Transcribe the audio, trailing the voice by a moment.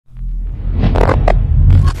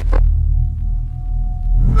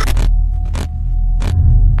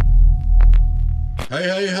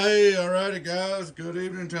Hey, alrighty guys, good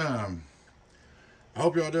evening time. I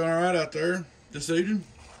hope y'all doing alright out there this evening.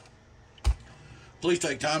 Please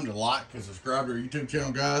take time to like and subscribe to our YouTube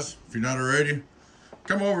channel, guys, if you're not already.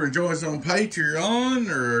 Come over and join us on Patreon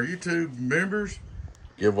or our YouTube members.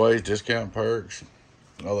 Giveaways, discount perks,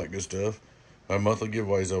 all that good stuff. My monthly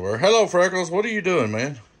giveaways over there. Hello, Freckles, what are you doing,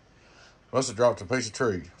 man? Must have dropped a piece of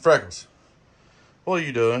tree. Freckles, what are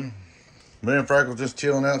you doing? Me and Freckles just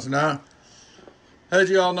chilling out tonight. As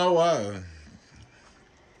y'all know, I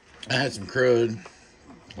had some crud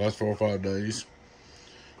last 4 or 5 days.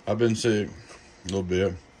 I've been sick a little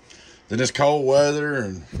bit. Then this cold weather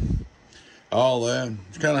and all that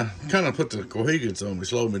kind of put the cohigans on me,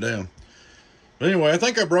 slowed me down. But anyway, I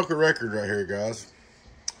think I broke a record right here, guys.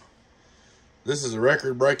 This is a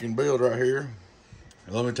record-breaking build right here.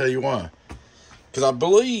 And let me tell you why. Because I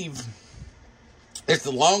believe it's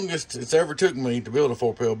the longest it's ever took me to build a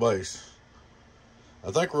 4-pill base. I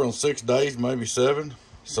think we're on 6 days, maybe 7.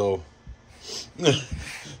 So,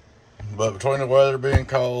 but between the weather being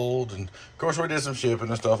cold, and of course we did some shipping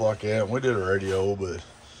and stuff like that, and we did a radio, but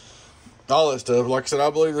all that stuff. Like I said, I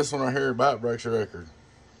believe this one right here about breaks the record.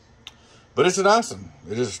 But it's a nice one.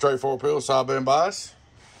 It is a straight 4-pill sideband bias,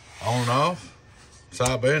 on and off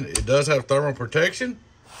sideband. It does have thermal protection.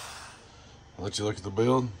 I'll let you look at the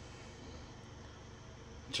build.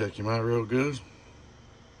 Check him out real good.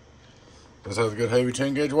 This has a good heavy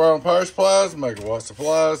 10-gauge wire and power supplies, megawatt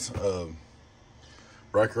supplies,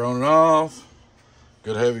 breaker on and off,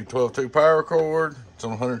 good heavy 12-2 power cord. It's on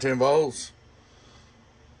 110 volts.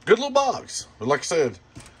 Good little box. But like I said,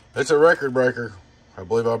 it's a record breaker. I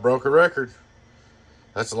believe I broke a record.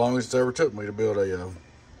 That's the longest it ever took me to build a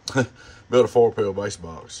build a 4-pill base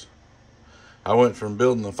box. I went from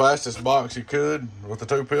building the fastest box you could with the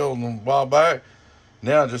 2-pill a while back.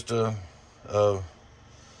 Now just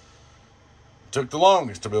took the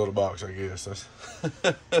longest to build a box, I guess.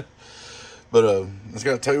 But it's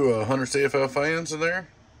got two 100 CFL fans in there,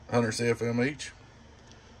 100 CFM each,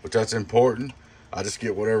 which that's important. I just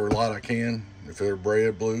get whatever light I can. If they're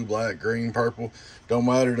red, blue, black, green, purple, don't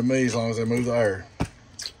matter to me as long as they move the air.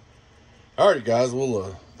 Alrighty, guys,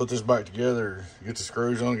 we'll put this back together, get the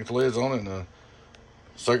screws on, get the lids on it, and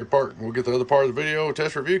second part, we'll get the other part of the video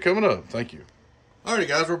test review coming up. Thank you. Alrighty,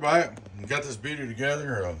 guys, we're back. We got this beauty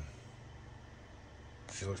together.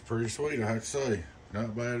 She looks pretty sweet, I have to say.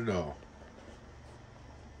 Not bad at all.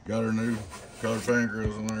 Got her new colored fan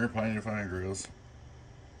grills on there, painted fan grills.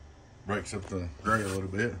 Breaks up the gray a little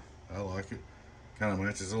bit. I like it. Kind of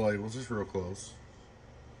matches the labels, it's real close.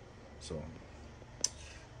 So,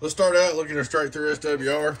 let's start out looking at straight through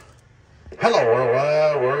SWR. Hello,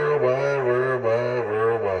 worldwide,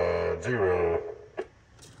 0.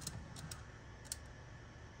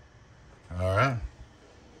 Alright.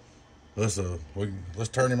 Let's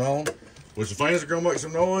turn him on. Which the fans are gonna make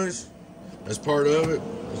some noise. That's part of it.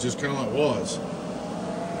 It's just kind of like watts.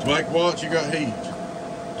 To make watts, you got heat.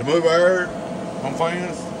 To move air on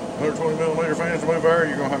fans, 120 millimeter fans, to move air,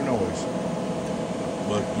 you're gonna have noise.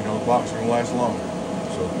 But you know, the box is gonna last longer.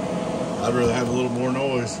 So I'd rather have a little more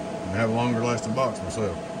noise and have a longer lasting box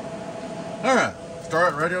myself. Alright,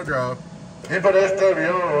 start radio drive. Input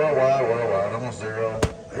SWR, worldwide, almost 0.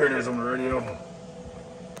 Here it is on the radio.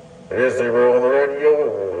 It is 0 on the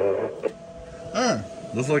radio. Alright,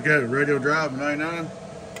 let's look at radio drive 99.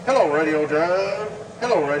 Hello, radio drive.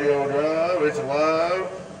 Hello, radio drive. It's alive.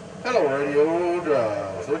 Hello, radio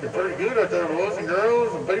drive. It's looking pretty good out there, boys and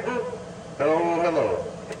girls and people. Hello.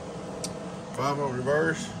 5-volt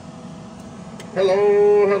reverse.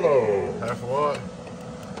 Hello. Half a watt.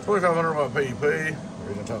 2500 watt PEP.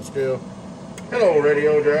 We're in the top scale. Hello,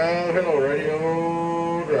 radio drive.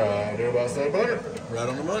 Do about 700. Right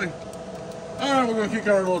on the money. Alright, we're going to kick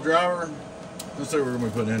on our little driver. Let's see what we're going to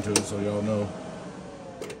be putting into it so y'all know.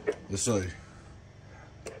 Let's see.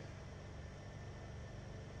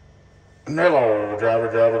 Hello, driver.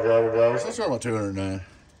 So let's start about 209.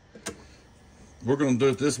 We're going to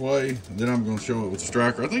do it this way, then I'm going to show it with the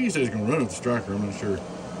striker. I think he said he's going to run it with the striker, I'm not sure.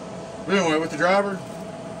 But anyway, with the driver.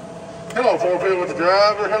 Hello, 4-pill with the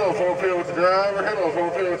driver. Hello, 4-pill with the driver.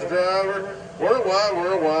 Worldwide.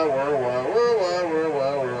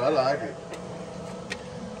 I like it.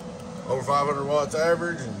 Over 500 watts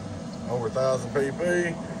average and over 1,000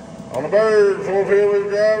 pp. On the bird, 4-pill with the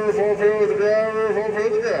driver.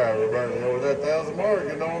 Burning over that 1,000 mark,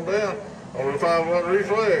 getting on down. Over 5 watt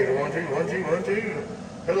reflex. 1, 2.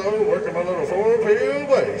 Hello, working my little 4-pill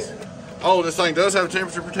base. Oh, this thing does have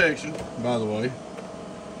temperature protection, by the way.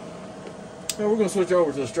 Now we're going to switch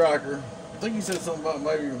over to the striker. I think he said something about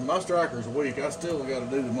maybe my striker's weak. I still got to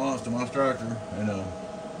do the monster, my striker. And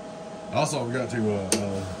Also, we got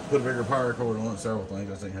to put a bigger power cord on it, several things.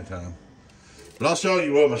 I just ain't had time. But I'll show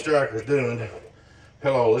you what my striker's doing.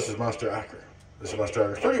 Hello, this is my striker. This is my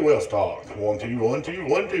striker. It's pretty well stocked. 1, 2, 1, 2,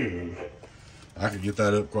 1, 2. I could get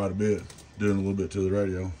that up quite a bit, doing a little bit to the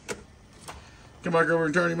radio. Come back over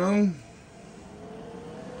and turn him on.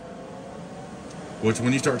 Which,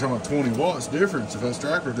 when you start talking about 20 watts difference, if that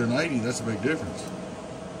striker's doing 80, that's a big difference.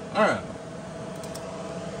 All right.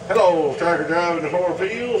 Hello, striker driving the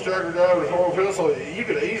 4Pill, striker driving the 4Pill. So you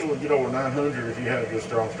could easily get over 900 if you had a good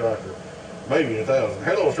strong striker. Maybe 1,000.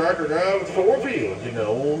 Hello, striker driving the 4Pill. Getting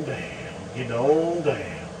on down. Getting on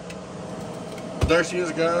down. There she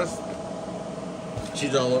is, guys.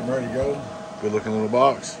 She's all up and ready to go. Good looking little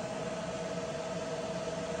box.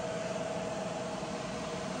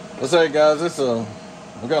 Let's say, guys,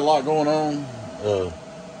 we got a lot going on.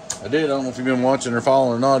 I don't know if you've been watching or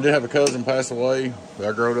following or not. I did have a cousin pass away that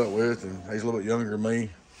I grew up with, and he's a little bit younger than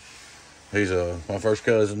me. He's my first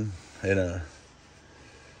cousin, and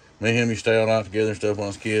me and him used to stay all night together and stuff when I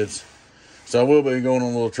was kids. So I will be going on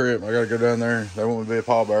a little trip. I got to go down there. There won't be a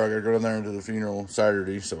pallbearer. I got to go down there and do the funeral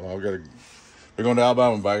Saturday. So I've got to. We're going to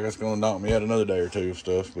Alabama and back. That's going to knock me out another day or two of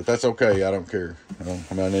stuff, but that's okay. I don't care. I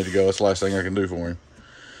need to go. That's the last thing I can do for him.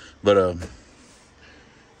 But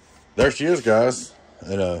there she is, guys.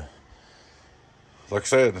 And like I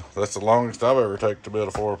said, that's the longest I've ever taken to build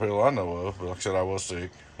a 4Pill I know of. But like I said, I was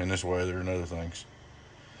sick in this weather and other things.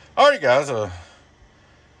 Alrighty, guys.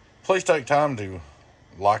 Please take time to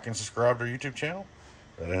like and subscribe to our YouTube channel.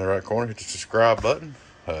 Right in the right corner, hit the subscribe button.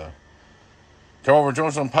 Come over and join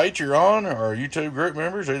us on Patreon or our YouTube group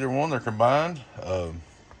members. Either one, they're combined.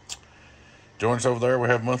 Join us over there. We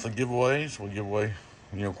have monthly giveaways. We give away,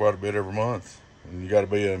 quite a bit every month. And you got to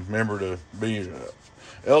be a member to be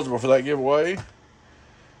eligible for that giveaway.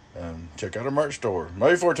 Check out our merch store.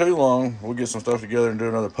 Maybe for too long, we'll get some stuff together and do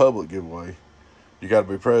another public giveaway. You got to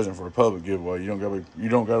be present for a public giveaway. You don't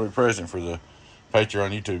got to be present for the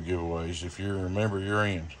Patreon YouTube giveaways. If you're a member, you're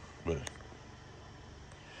in. But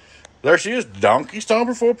there she is, Donkey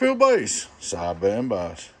Stomper 4Pill base, sideband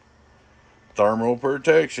bias, thermal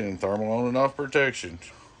protection, thermal on and off protection.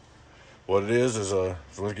 What it is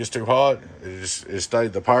when it gets too hot,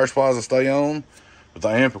 the power supplies will stay on, but the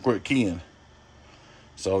amp will quit keying.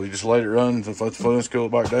 So you just let it run, let the fluence cool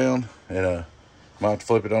it back down, and might have to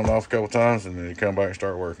flip it on and off a couple times, and then it come back and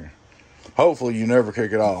start working. Hopefully you never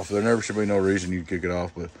kick it off. There never should be no reason you kick it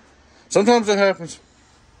off, but sometimes it happens.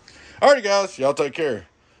 Alrighty, guys, y'all take care.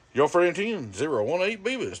 Your friend team 018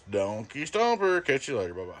 Beavis, Donkey Stomper. Catch you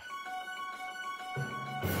later. Bye bye.